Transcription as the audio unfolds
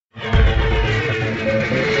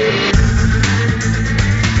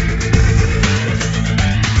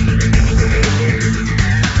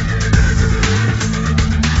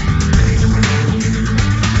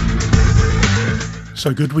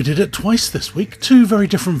So good we did it twice this week, two very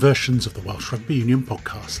different versions of the Welsh Rugby Union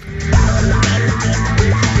podcast.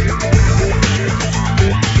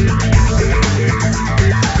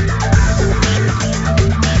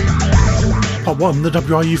 Part 1, the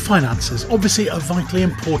WRU finances, obviously a vitally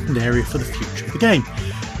important area for the future of the game.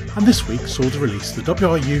 And this week saw the release of the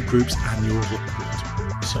WRU Group's annual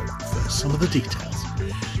report. So first, some of the details.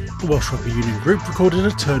 The Welsh Rugby Union Group recorded a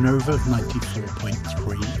turnover of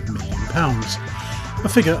 £94.3 million, a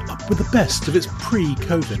figure up with the best of its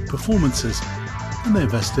pre-Covid performances, and they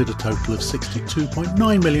invested a total of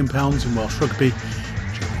 £62.9 million in Welsh Rugby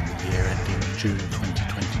during the year ending June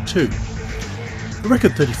 2022. A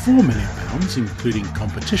record £34 million, including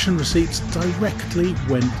competition receipts, directly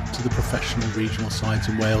went to the professional regional sides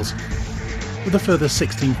in Wales, with a further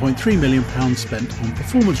 £16.3 million spent on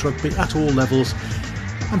performance rugby at all levels,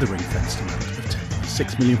 and the ring-fenced amount of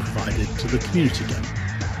 £10.6 million provided to the community game.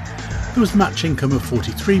 There was match income of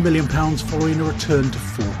 £43 million following a return to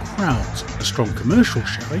full crowds, a strong commercial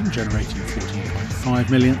showing generating £14.5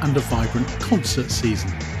 million, and a vibrant concert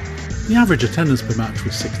season. The average attendance per match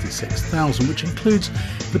was 66,000, which includes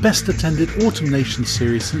the best attended Autumn Nations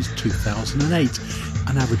series since 2008,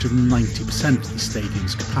 an average of 90% of the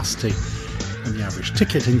stadium's capacity, and the average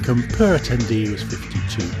ticket income per attendee was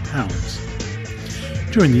 £52.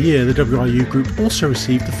 During the year, the WRU Group also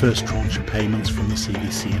received the first tranche of payments from the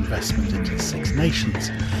CVC investment into the Six Nations.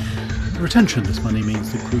 The retention of this money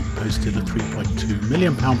means the group posted a £3.2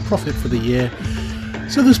 million profit for the year,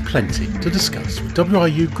 so there's plenty to discuss with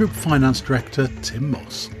WRU Group Finance Director Tim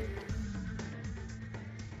Moss.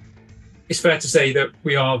 It's fair to say that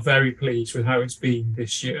we are very pleased with how it's been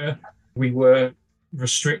this year. We were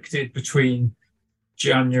restricted between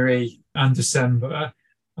January and December,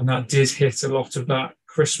 and that did hit a lot of that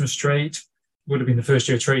Christmas trade. Would have been the first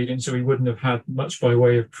year of trading, so we wouldn't have had much by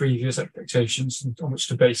way of previous expectations on which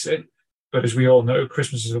to base it. But as we all know,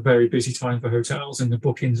 Christmas is a very busy time for hotels, and the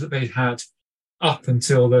bookings that they'd had up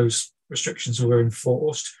until those restrictions were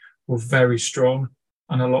enforced were very strong,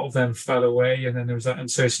 and a lot of them fell away, and then there was that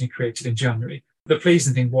uncertainty created in January. The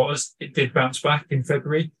pleasing thing was it did bounce back in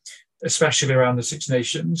February, especially around the Six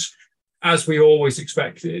Nations. As we always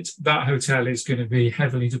expected, that hotel is going to be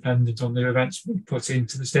heavily dependent on the events we put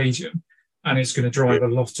into the stadium, and it's going to drive a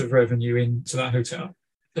lot of revenue into that hotel.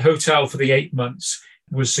 The hotel for the 8 months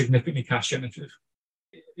was significantly cash generative.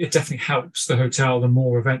 It definitely helps the hotel the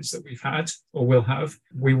more events that we've had or will have.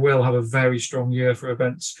 We will have a very strong year for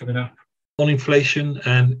events coming up. On inflation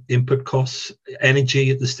and input costs,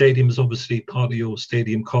 energy at the stadium is obviously part of your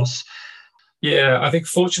stadium costs. Yeah, I think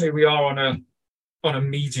fortunately we are on a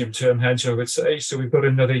medium-term hedge, I would say. So we've got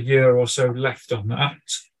another year or so left on that.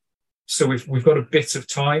 So we've got a bit of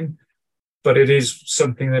time, but it is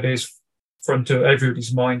something that is front of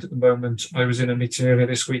everybody's mind at the moment. I was in a meeting earlier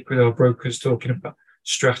this week with our brokers talking about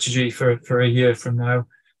strategy for a year from now.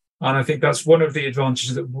 And I think that's one of the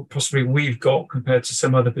advantages that possibly we've got compared to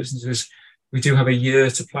some other businesses. We do have a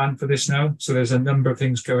year to plan for this now. So there's a number of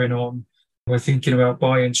things going on. We're thinking about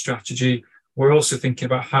buy-in strategy. We're also thinking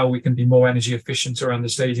about how we can be more energy efficient around the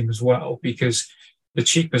stadium as well, because the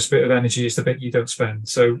cheapest bit of energy is the bit you don't spend.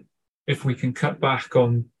 So if we can cut back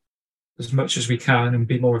on as much as we can and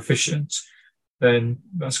be more efficient, then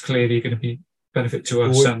that's clearly going to be benefit to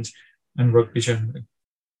us and rugby generally.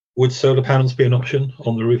 Would solar panels be an option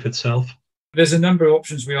on the roof itself? There's a number of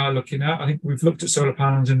options we are looking at. I think we've looked at solar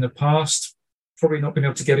panels in the past, probably not been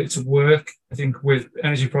able to get it to work. I think with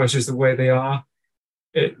energy prices the way they are,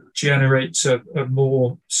 it generates a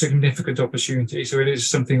more significant opportunity. So it is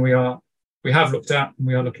something we have looked at and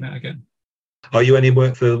we are looking at again. Are you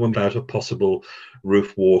anywhere further about a possible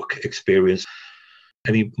roof walk experience?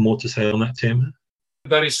 Any more to say on that, Tim?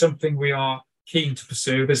 That is something we are keen to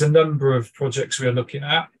pursue. There's a number of projects we are looking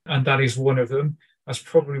at, and that is one of them. That's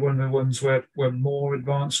probably one of the ones where we're more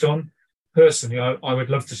advanced on. Personally, I would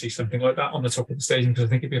love to see something like that on the top of the stadium because I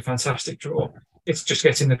think it'd be a fantastic draw. It's just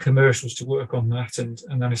getting the commercials to work on that, and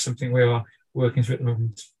that is something we are working through at the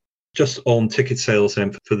moment. Just on ticket sales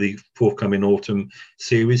then for the forthcoming autumn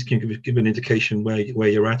series, can you give an indication where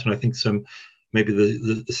you're at? And I think maybe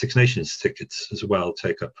the Six Nations tickets as well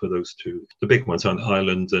take up for those two, the big ones on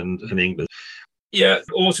Ireland and England. Yeah,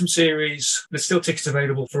 autumn series, there's still tickets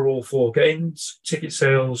available for all 4 games. Ticket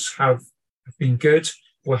sales have been good.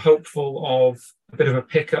 We're hopeful of a bit of a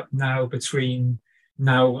pickup now between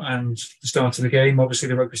now and the start of the game. Obviously,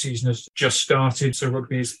 the rugby season has just started, so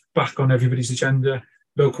rugby is back on everybody's agenda.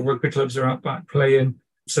 Local rugby clubs are out back playing.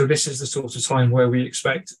 So this is the sort of time where we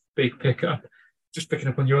expect big pickup. Just picking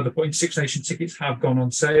up on your other point, Six Nations tickets have gone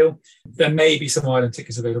on sale. There may be some Ireland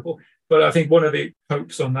tickets available. But I think one of the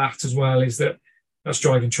hopes on that as well is that that's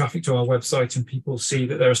driving traffic to our website, and people see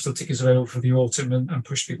that there are still tickets available for the autumn and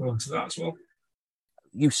push people onto that as well.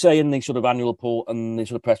 You say in the sort of annual report and the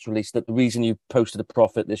sort of press release that the reason you posted a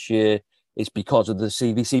profit this year is because of the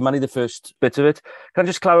CVC money, the first bit of it. Can I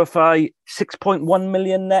just clarify, 6.1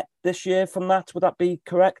 million net this year from that? Would that be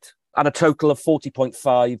correct? And a total of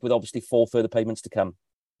 40.5 with obviously 4 further payments to come.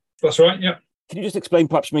 That's right, yeah. Can you just explain,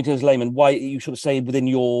 perhaps to me as a layman, why you sort of say within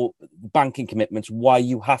your banking commitments, why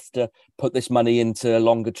you have to put this money into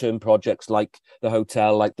longer term projects like the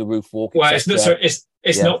hotel, like the roof walk? Well, it's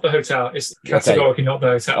not the hotel. It's categorically not the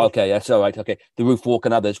hotel. Okay, that's all right. Okay, the roof walk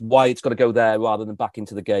and others. Why it's got to go there rather than back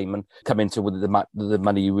into the game and come into with the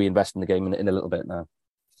money you reinvest in the game in a little bit now?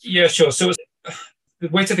 Yeah, sure. So the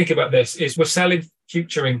way to think about this is we're selling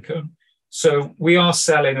future income. So we are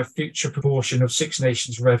selling a future proportion of Six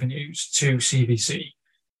Nations revenues to CVC.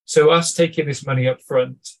 So us taking this money up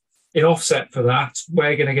front, in offset for that,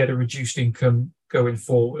 we're going to get a reduced income going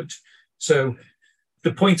forward. So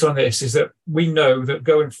the point on this is that we know that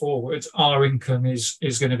going forward, our income is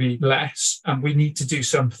going to be less, and we need to do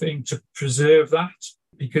something to preserve that.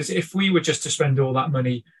 Because if we were just to spend all that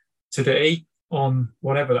money today on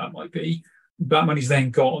whatever that might be, that money's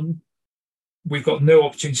then gone. We've got no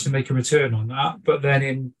opportunity to make a return on that. But then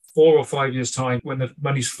in 4 or 5 years' time, when the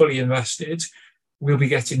money's fully invested, we'll be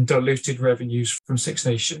getting diluted revenues from Six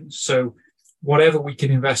Nations. So whatever we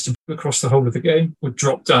can invest in across the whole of the game would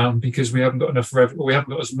drop down because we haven't got enough we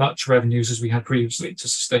haven't got as much revenues as we had previously to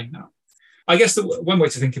sustain that. I guess the one way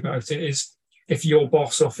to think about it is if your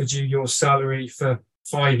boss offered you your salary for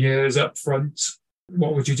 5 years up front,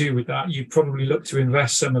 what would you do with that? You'd probably look to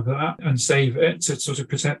invest some of that and save it to sort of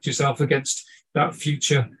protect yourself against that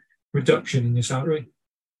future reduction in your salary.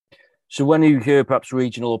 So when you hear perhaps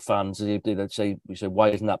regional fans, let's say, we say, why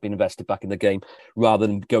isn't that being invested back in the game rather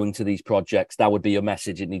than going to these projects? That would be your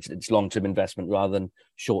message. It's long-term investment rather than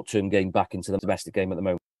short-term game back into the domestic game at the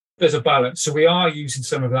moment. There's a balance. So we are using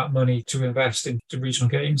some of that money to invest into regional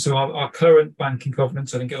games. So our current banking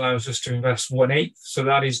covenant, I think, allows us to invest 1/8. So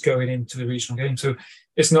that is going into the regional game. So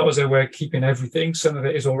it's not as though we're keeping everything. Some of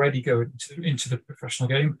it is already going into the professional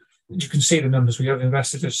game. You can see the numbers. We have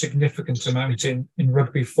invested a significant amount in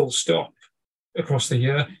rugby full stop across the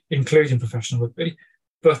year, including professional rugby.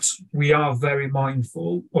 But we are very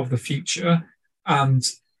mindful of the future, and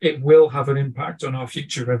it will have an impact on our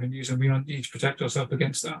future revenues, and we need to protect ourselves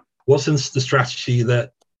against that. Wasn't the strategy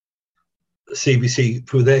that CVC,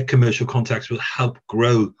 through their commercial contacts, will help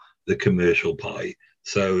grow the commercial pie?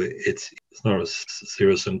 So it's not a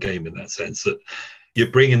zero-sum game in that sense, that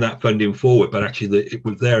you're bringing that funding forward, but actually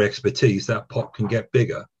with their expertise, that pot can get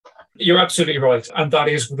bigger. You're absolutely right. And that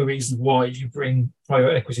is the reason why you bring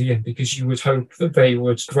private equity in, because you would hope that they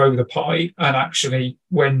would grow the pie. And actually,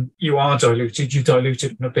 when you are diluted, you dilute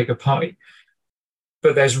it in a bigger pie.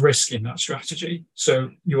 But there's risk in that strategy.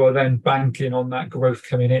 So you are then banking on that growth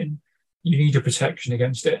coming in. You need a protection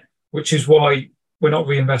against it, which is why we're not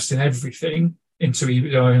reinvesting everything into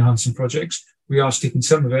EBITDA enhancing projects. We are sticking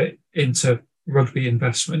some of it into rugby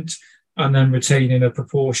investment and then retaining a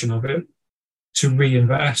proportion of it to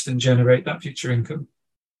reinvest and generate that future income.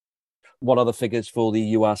 What are the figures for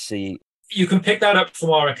the URC? You can pick that up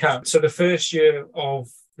from our account. So the first year of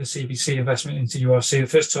the CVC investment into URC, the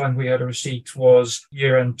first time we had a receipt was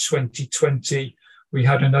year-end 2020. We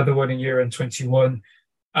had another one in year-end 21,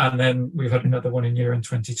 and then we've had another one in year-end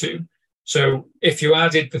 22. So if you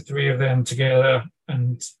added the three of them together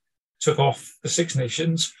and took off the Six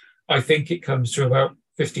Nations, I think it comes to about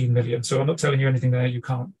 15 million. So I'm not telling you anything there you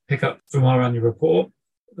can't pick up from our annual report.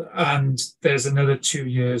 And there's another 2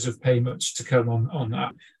 years of payments to come on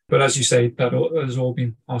that. But as you say, that has all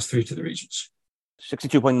been passed through to the regions.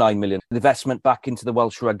 62.9 million investment back into the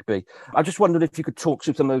Welsh rugby. I just wondered if you could talk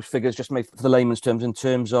through some of those figures, just maybe for the layman's terms, in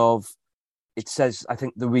terms of, it says, I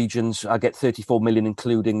think the regions get 34 million,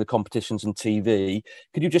 including the competitions and TV.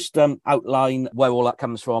 Could you just outline where all that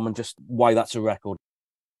comes from and just why that's a record?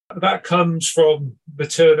 That comes from the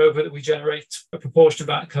turnover that we generate. A proportion of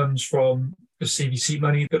that comes from the CVC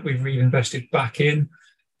money that we've reinvested back in.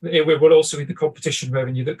 It will also be the competition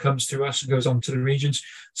revenue that comes through us and goes on to the regions.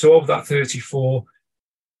 So of that 34,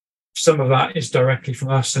 some of that is directly from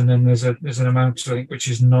us, and then there's an amount, I think, which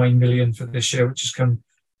is 9 million for this year, which has come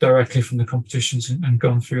directly from the competitions and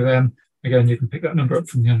gone through them. Again, you can pick that number up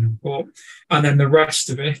from the annual report. And then the rest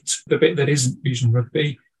of it, the bit that isn't regional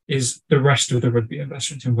rugby, is the rest of the rugby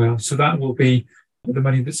investment in Wales. So that will be the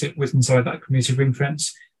money that's inside that community ring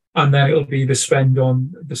fence. And then it'll be the spend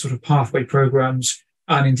on the sort of pathway programmes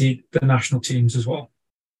and indeed the national teams as well.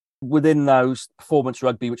 Within those, performance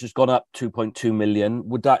rugby, which has gone up 2.2 million,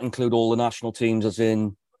 would that include all the national teams, as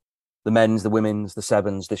in the men's, the women's, the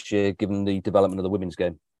sevens this year, given the development of the women's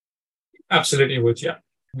game? Absolutely would, yeah.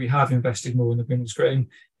 We have invested more in the women's game.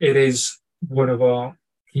 It is one of our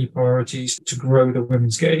key priorities to grow the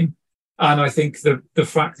women's game. And I think the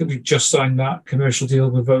fact that we've just signed that commercial deal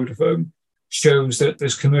with Vodafone shows that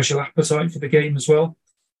there's commercial appetite for the game as well.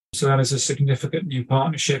 So that is a significant new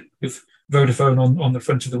partnership with Vodafone on the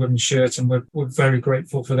front of the women's shirt, and we're very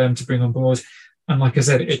grateful for them to bring on board. And like I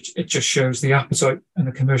said, it just shows the appetite and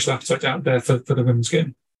the commercial appetite out there for the women's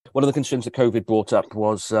game. One of the concerns that COVID brought up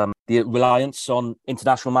was the reliance on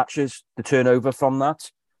international matches, the turnover from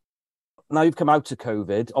that. Now you've come out of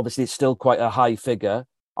COVID, obviously it's still quite a high figure.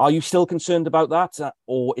 Are you still concerned about that,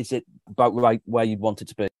 or is it about right where you'd want it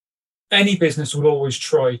to be? Any business will always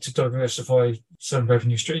try to diversify some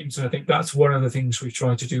revenue streams. And I think that's one of the things we've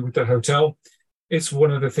tried to do with the hotel. It's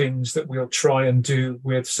one of the things that we'll try and do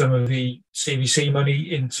with some of the CVC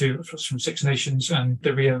money from Six Nations and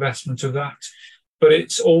the reinvestment of that. But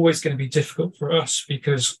it's always going to be difficult for us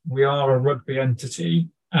because we are a rugby entity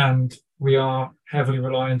and we are heavily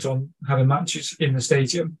reliant on having matches in the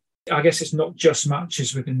stadium. I guess it's not just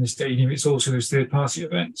matches within the stadium, it's also those third-party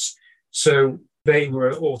events. So they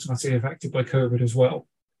were automatically affected by COVID as well.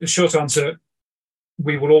 The short answer,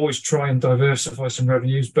 we will always try and diversify some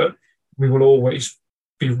revenues, but we will always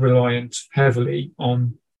be reliant heavily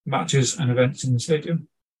on matches and events in the stadium.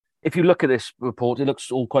 If you look at this report, it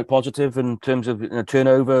looks all quite positive in terms of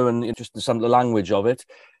turnover and just some of the language of it.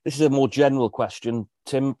 This is a more general question.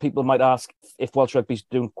 Tim, people might ask if Welsh Rugby's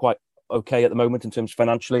doing quite okay at the moment in terms of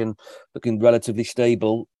financially and looking relatively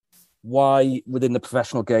stable. Why, within the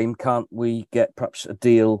professional game, can't we get perhaps a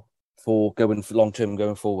deal for going long-term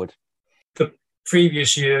going forward? The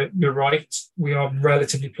previous year, you're right. We are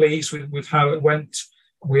relatively pleased with how it went.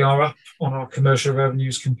 We are up on our commercial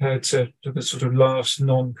revenues compared to the sort of last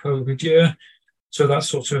non-COVID year. So that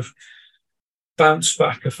sort of bounce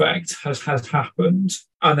back effect has happened.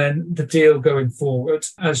 And then the deal going forward,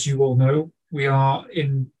 as you all know, we are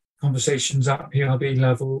in conversations at PRB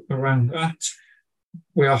level around that.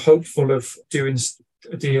 We are hopeful of doing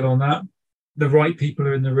a deal on that. The right people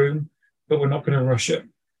are in the room, but we're not going to rush it.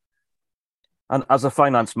 And as a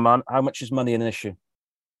finance man, how much is money an issue?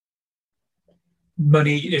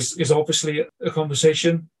 Money is obviously a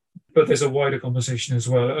conversation, but there's a wider conversation as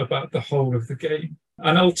well about the whole of the game.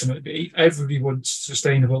 And ultimately, everybody wants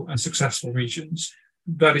sustainable and successful regions.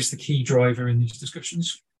 That is the key driver in these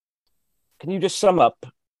discussions. Can you just sum up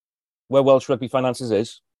where Welsh Rugby Finances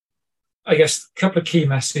is? I guess a couple of key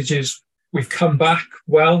messages. We've come back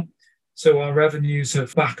well, so our revenues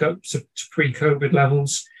have back up to pre-COVID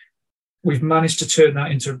levels. We've managed to turn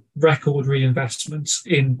that into record reinvestments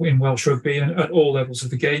in Welsh Rugby and at all levels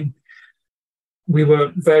of the game. We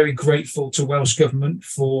were very grateful to Welsh Government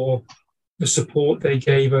for the support they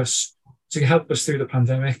gave us to help us through the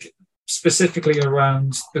pandemic, specifically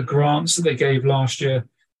around the grants that they gave last year,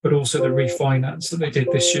 but also the refinance that they did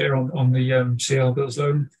this year on the CL Bills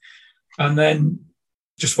loan. And then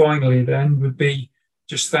just finally then would be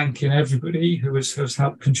just thanking everybody who has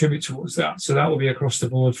helped contribute towards that. So that will be across the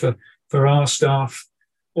board for our staff,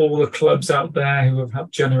 all the clubs out there who have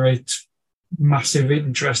helped generate massive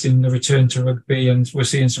interest in the return to rugby. And we're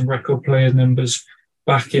seeing some record player numbers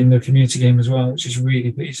back in the community game as well, which is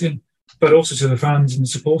really pleasing. But also to the fans and the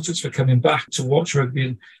supporters for coming back to watch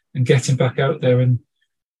rugby and getting back out there and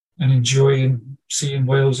enjoying seeing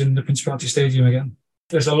Wales in the Principality Stadium again.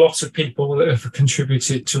 There's a lot of people that have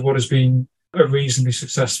contributed to what has been a reasonably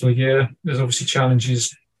successful year. There's obviously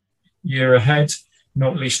challenges year ahead,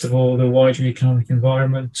 not least of all the wider economic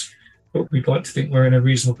environment. But we'd like to think we're in a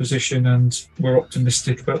reasonable position and we're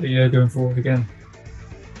optimistic about the year going forward again.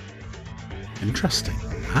 Interesting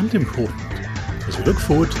and important as we look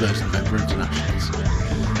forward to those November internationals.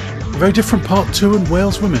 A very different part 2 and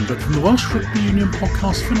Wales women, but from the Welsh Rugby Union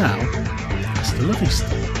podcast for now, hasta la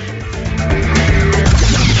vista.